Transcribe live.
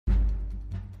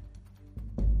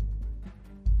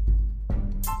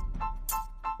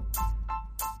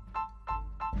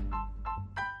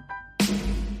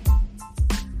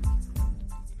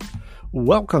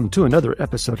Welcome to another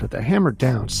episode of the Hammer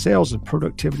Down Sales and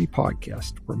Productivity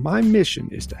Podcast, where my mission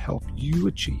is to help you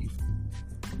achieve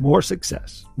more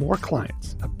success, more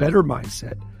clients, a better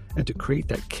mindset, and to create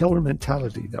that killer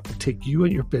mentality that will take you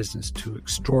and your business to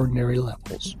extraordinary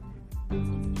levels.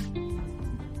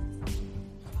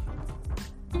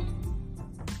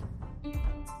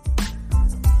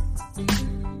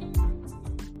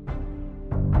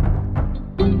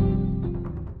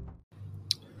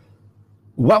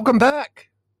 Welcome back.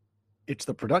 It's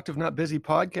the Productive Not Busy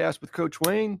podcast with Coach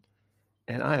Wayne,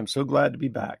 and I am so glad to be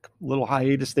back. A little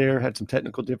hiatus there, had some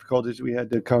technical difficulties we had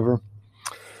to cover.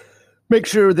 Make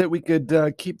sure that we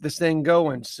could keep this thing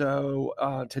going. So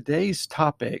today's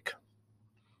topic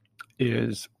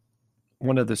is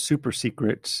one of the super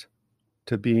secrets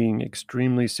to being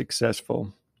extremely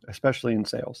successful, especially in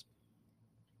sales.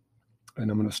 And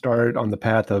I'm going to start on the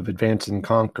path of advance and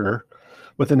conquer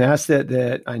with an asset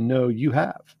that I know you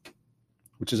have,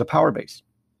 which is a power base.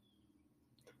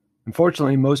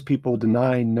 Unfortunately, most people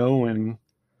deny knowing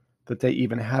that they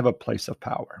even have a place of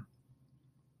power.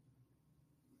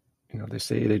 They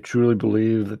say they truly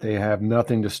believe that they have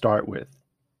nothing to start with,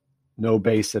 no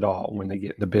base at all when they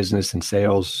get into business and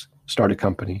sales, start a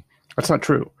company. That's not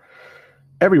true.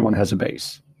 Everyone has a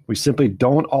base. We simply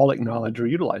don't all acknowledge or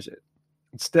utilize it.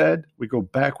 Instead, we go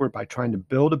backward by trying to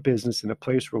build a business in a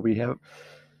place where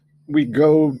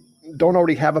don't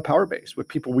already have a power base with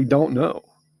people we don't know.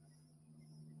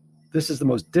 This is the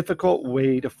most difficult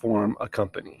way to form a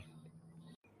company.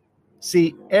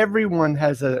 See, everyone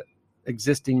has an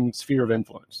existing sphere of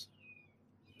influence.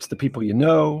 It's the people you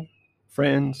know,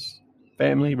 friends,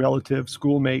 family, relatives,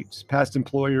 schoolmates, past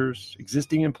employers,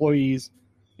 existing employees,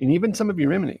 and even some of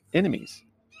your enemies,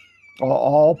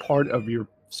 all part of your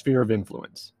sphere of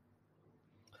influence.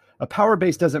 A power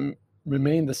base doesn't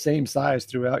remain the same size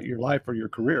throughout your life or your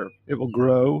career. It will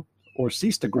grow or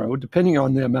cease to grow depending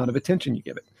on the amount of attention you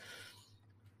give it.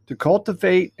 To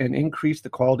cultivate and increase the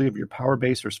quality of your power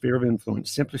base or sphere of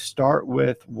influence, simply start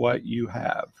with what you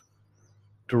have.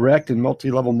 Direct and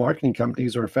multi-level marketing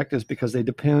companies are effective because they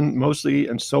depend mostly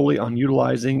and solely on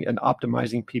utilizing and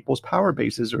optimizing people's power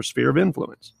bases or sphere of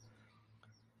influence.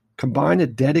 Combine a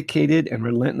dedicated and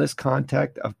relentless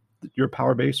contact of your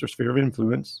power base or sphere of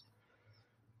influence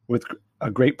with a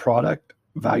great product,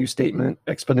 value statement,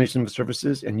 explanation of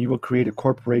services, and you will create a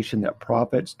corporation that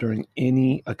profits during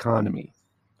any economy.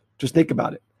 Just think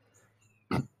about it.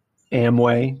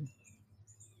 Amway,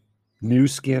 Nu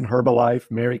Skin,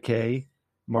 Herbalife, Mary Kay,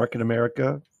 Market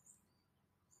America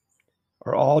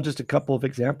are all just a couple of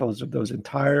examples of those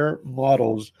entire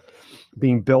models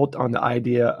being built on the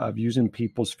idea of using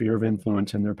people's sphere of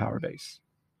influence in their power base.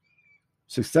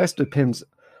 Success depends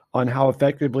on how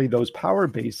effectively those power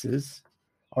bases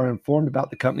are informed about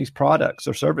the company's products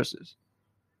or services.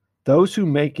 Those who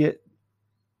make it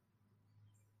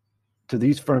to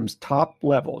these firms' top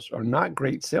levels are not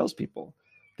great salespeople.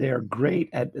 They are great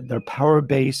at their power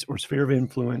base or sphere of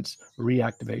influence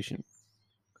reactivation.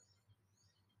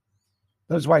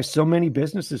 That's why so many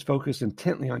businesses focus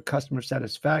intently on customer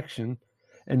satisfaction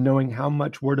and knowing how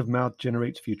much word of mouth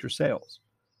generates future sales.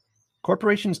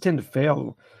 Corporations tend to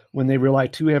fail when they rely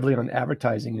too heavily on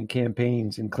advertising and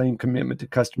campaigns and claim commitment to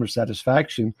customer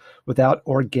satisfaction without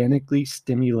organically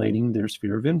stimulating their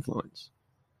sphere of influence.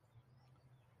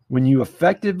 When you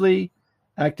effectively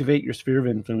activate your sphere of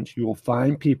influence, you will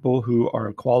find people who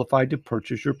are qualified to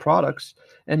purchase your products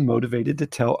and motivated to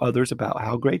tell others about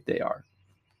how great they are,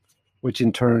 which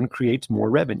in turn creates more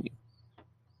revenue.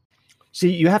 See,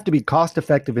 you have to be cost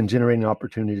effective in generating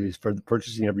opportunities for the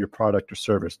purchasing of your product or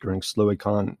service during slow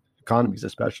economies,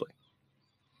 especially.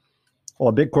 While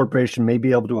a big corporation may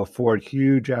be able to afford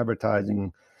huge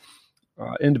advertising,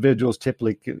 individuals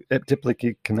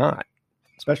typically cannot,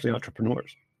 especially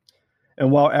entrepreneurs.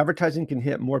 And while advertising can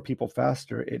hit more people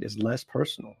faster, it is less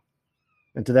personal.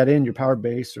 And to that end, your power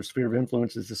base or sphere of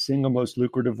influence is the single most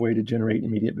lucrative way to generate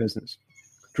immediate business.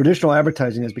 Traditional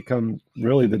advertising has become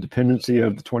really the dependency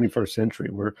of the 21st century,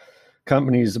 where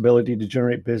companies' ability to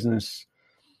generate business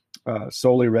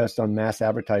solely rests on mass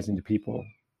advertising to people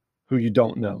who you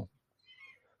don't know,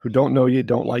 who don't know you,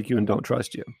 don't like you, and don't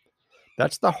trust you.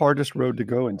 That's the hardest road to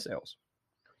go in sales.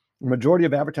 The majority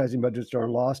of advertising budgets are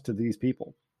lost to these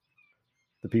people,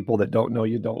 the people that don't know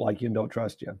you, don't like you, and don't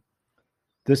trust you.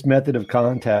 This method of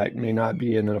contact may not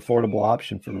be an affordable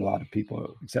option for a lot of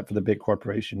people, except for the big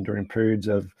corporation during periods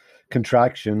of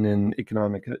contraction and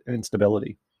economic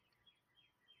instability,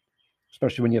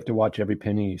 especially when you have to watch every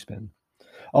penny you spend.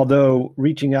 Although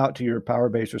reaching out to your power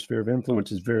base or sphere of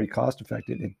influence is very cost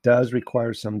effective, it does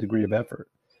require some degree of effort.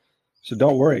 So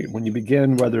don't worry when you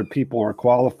begin whether people are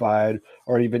qualified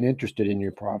or even interested in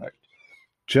your product.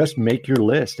 Just make your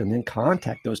list and then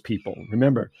contact those people.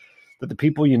 Remember that the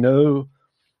people you know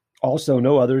also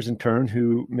know others in turn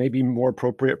who may be more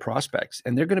appropriate prospects,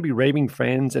 and they're going to be raving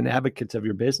fans and advocates of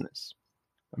your business.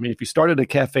 I mean, if you started a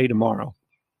cafe tomorrow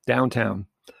downtown,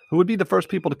 who would be the first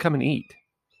people to come and eat?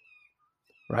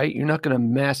 Right? You're not going to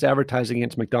mass advertise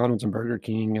against McDonald's and Burger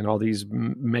King and all these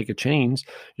mega chains.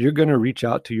 You're going to reach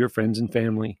out to your friends and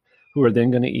family who are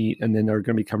then going to eat, and then they're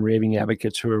going to become raving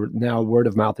advocates who are now word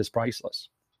of mouth is priceless.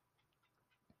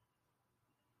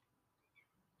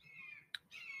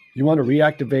 You want to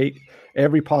reactivate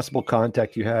every possible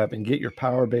contact you have and get your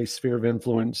power-based sphere of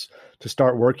influence to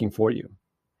start working for you.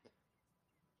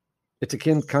 It's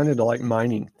akin kind of to like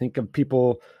mining. Think of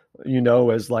people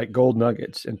as like gold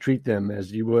nuggets and treat them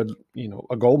as you would,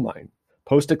 a gold mine.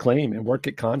 Post a claim and work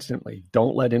it constantly.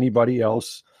 Don't let anybody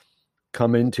else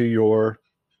come into your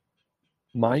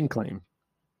mine claim.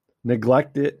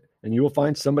 Neglect it and you will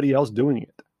find somebody else doing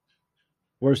it.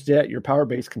 Worse yet, your power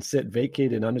base can sit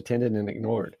vacated, unattended, and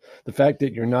ignored. The fact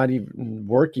that you're not even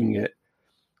working it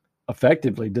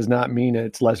effectively does not mean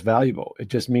it's less valuable. It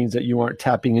just means that you aren't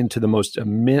tapping into the most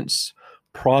immense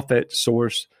profit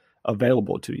source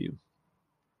available to you.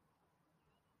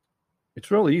 It's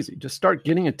real easy. Just start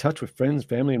getting in touch with friends,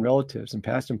 family, and relatives and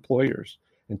past employers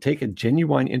and take a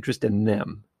genuine interest in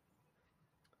them.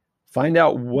 Find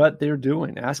out what they're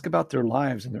doing. Ask about their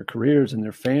lives and their careers and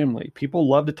their family. People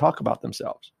love to talk about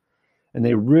themselves, and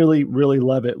they really, really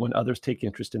love it when others take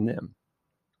interest in them.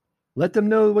 Let them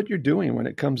know what you're doing when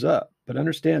it comes up, but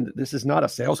understand that this is not a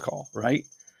sales call, right?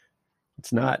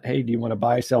 It's not, hey, do you want to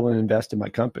buy, sell, and invest in my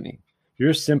company?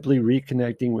 You're simply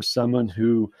reconnecting with someone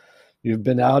who you've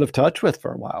been out of touch with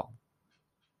for a while.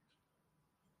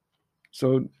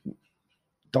 So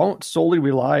don't solely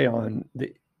rely on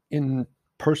the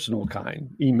impersonal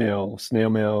kind, email,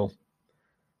 snail mail,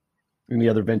 any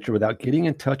other venture without getting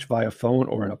in touch via phone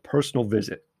or in a personal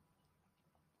visit.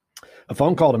 A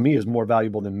phone call to me is more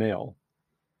valuable than mail,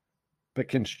 but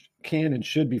can and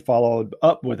should be followed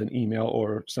up with an email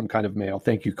or some kind of mail.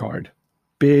 Thank you card.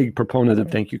 Big proponent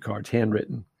of thank you cards,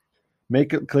 handwritten.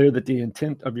 Make it clear that the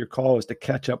intent of your call is to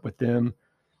catch up with them,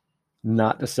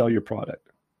 not to sell your product.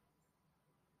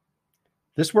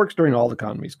 This works during all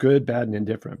economies, good, bad, and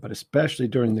indifferent, but especially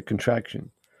during the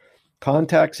contraction.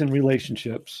 Contacts and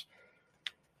relationships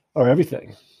are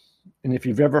everything. And if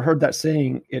you've ever heard that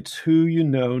saying, it's who you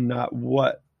know, not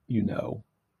what you know,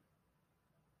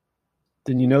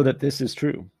 then you know that this is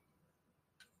true.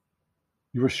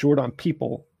 You are short on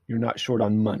people, you're not short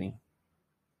on money.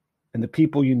 And the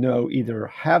people you know either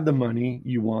have the money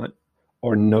you want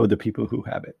or know the people who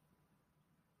have it.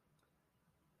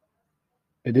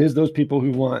 It is those people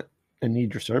who want and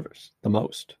need your service the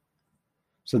most.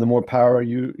 So the more power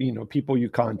people you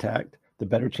contact, the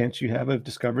better chance you have of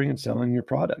discovering and selling your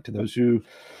product to those who,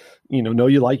 know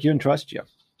you, like you, and trust you.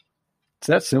 It's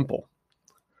that simple.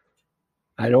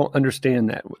 I don't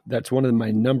understand that. That's one of my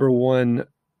number one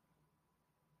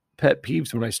pet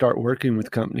peeves when I start working with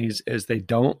companies is they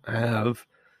don't have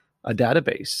a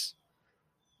database,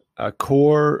 a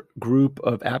core group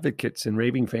of advocates and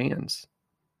raving fans.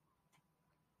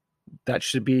 That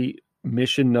should be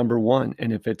mission number one.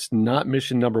 And if it's not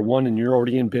mission number one and you're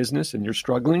already in business and you're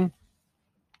struggling,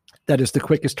 that is the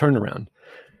quickest turnaround.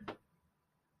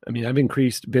 I mean, I've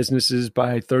increased businesses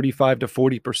by 35 to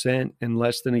 40% in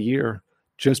less than a year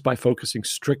just by focusing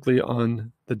strictly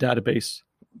on the database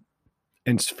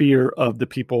and sphere of the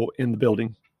people in the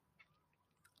building.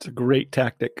 It's a great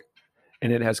tactic,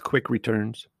 and it has quick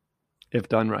returns if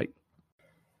done right.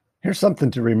 Here's something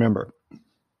to remember.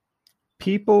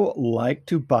 People like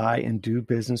to buy and do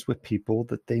business with people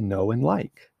that they know and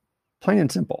like. Plain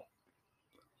and simple.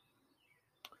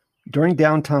 During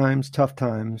down times, tough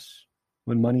times,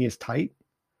 when money is tight,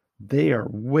 they are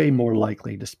way more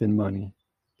likely to spend money,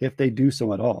 if they do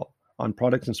so at all, on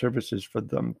products and services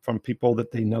from people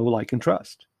that they know, like, and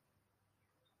trust.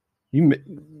 You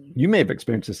may have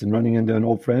experienced this in running into an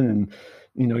old friend and,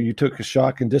 you took a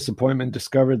shock and disappointment and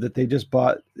discovered that they just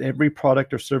bought every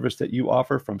product or service that you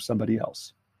offer from somebody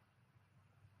else.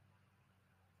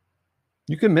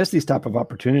 You can miss these type of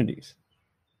opportunities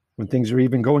when things are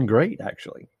even going great,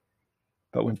 actually.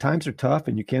 But when times are tough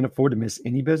and you can't afford to miss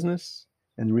any business,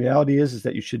 and the reality is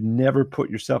that you should never put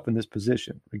yourself in this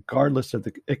position, regardless of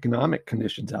the economic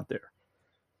conditions out there.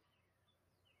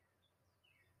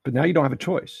 But now you don't have a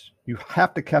choice. You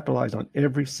have to capitalize on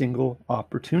every single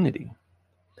opportunity.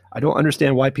 I don't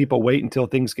understand why people wait until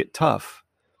things get tough.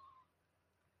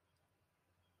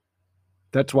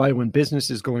 That's why when business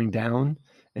is going down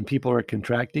and people are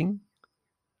contracting,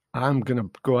 I'm going to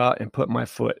go out and put my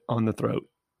foot on the throat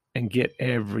and get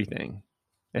everything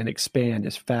and expand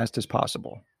as fast as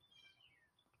possible.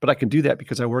 But I can do that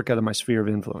because I work out of my sphere of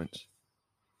influence.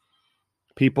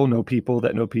 People know people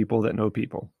that know people that know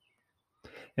people.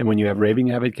 And when you have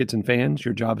raving advocates and fans,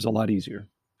 your job is a lot easier.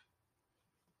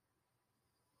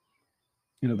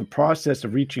 The process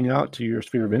of reaching out to your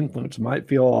sphere of influence might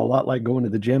feel a lot like going to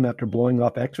the gym after blowing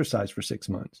off exercise for 6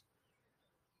 months.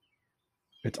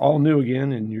 It's all new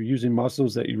again, and you're using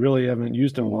muscles that you really haven't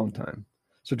used in a long time.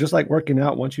 So just like working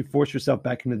out, once you force yourself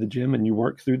back into the gym and you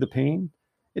work through the pain,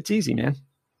 it's easy, man.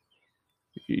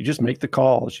 You just make the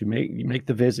calls, you make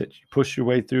the visits, you push your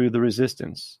way through the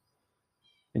resistance.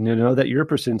 And you know that your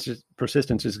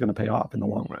persistence is going to pay off in the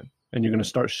long run. And you're going to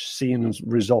start seeing those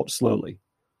results slowly.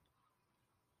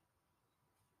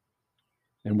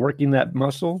 And working that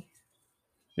muscle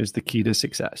is the key to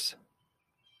success.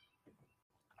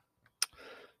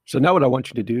 So now what I want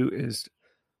you to do is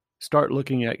start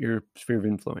looking at your sphere of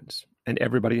influence. And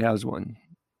everybody has one.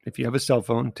 If you have a cell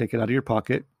phone, take it out of your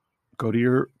pocket, go to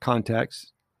your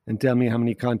contacts, and tell me how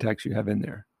many contacts you have in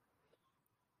there.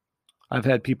 I've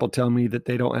had people tell me that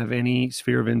they don't have any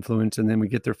sphere of influence, and then we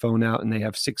get their phone out and they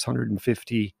have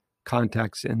 650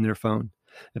 contacts in their phone.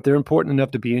 If they're important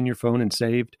enough to be in your phone and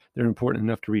saved, they're important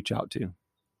enough to reach out to.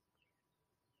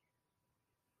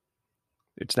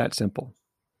 It's that simple.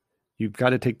 You've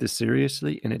got to take this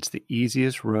seriously, and it's the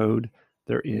easiest road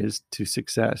there is to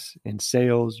success in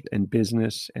sales and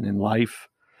business and in life.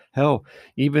 Hell,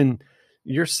 even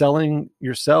you're selling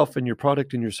yourself and your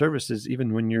product and your services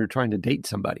even when you're trying to date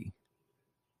somebody,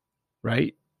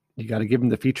 right? You got to give them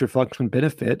the feature, function,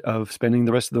 benefit of spending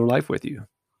the rest of their life with you.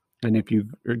 And if you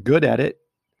are good at it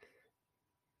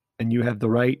and you have the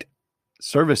right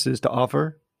services to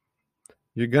offer,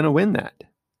 you're going to win that.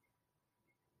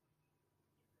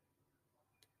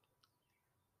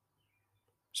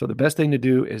 So the best thing to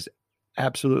do is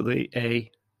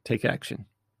absolutely take action.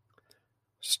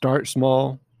 Start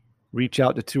small, reach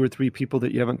out to 2 or 3 people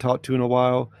that you haven't talked to in a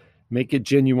while, make it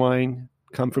genuine,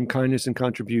 come from kindness and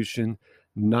contribution,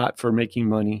 not for making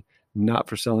money, not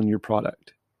for selling your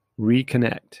product.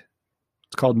 Reconnect.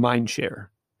 It's called mind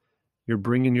share. You're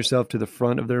bringing yourself to the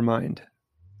front of their mind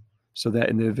so that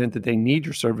in the event that they need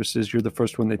your services, you're the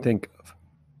first one they think of.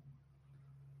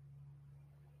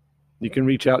 You can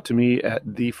reach out to me at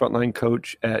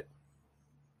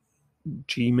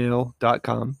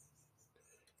thefrontlinecoach@gmail.com.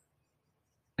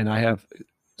 And I have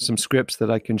some scripts that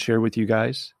I can share with you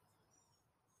guys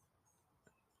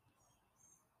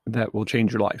that will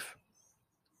change your life.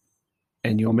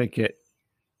 And you'll make it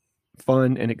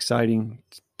fun and exciting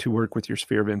to work with your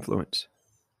sphere of influence.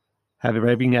 Have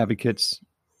raving advocates,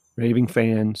 raving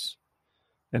fans,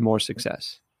 and more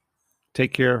success.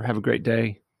 Take care. Have a great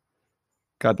day.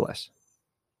 God bless.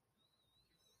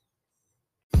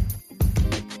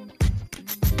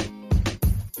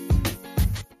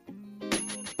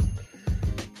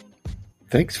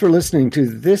 Thanks for listening to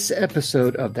this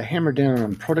episode of the Hammer Down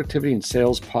on Productivity and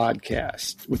Sales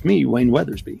podcast with me, Wayne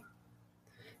Weathersby.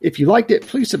 If you liked it,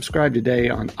 please subscribe today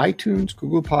on iTunes,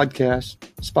 Google Podcasts,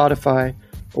 Spotify,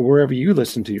 or wherever you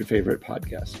listen to your favorite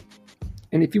podcasts.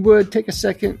 And if you would, take a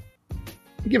second,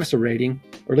 give us a rating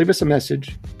or leave us a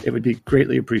message. It would be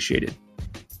greatly appreciated.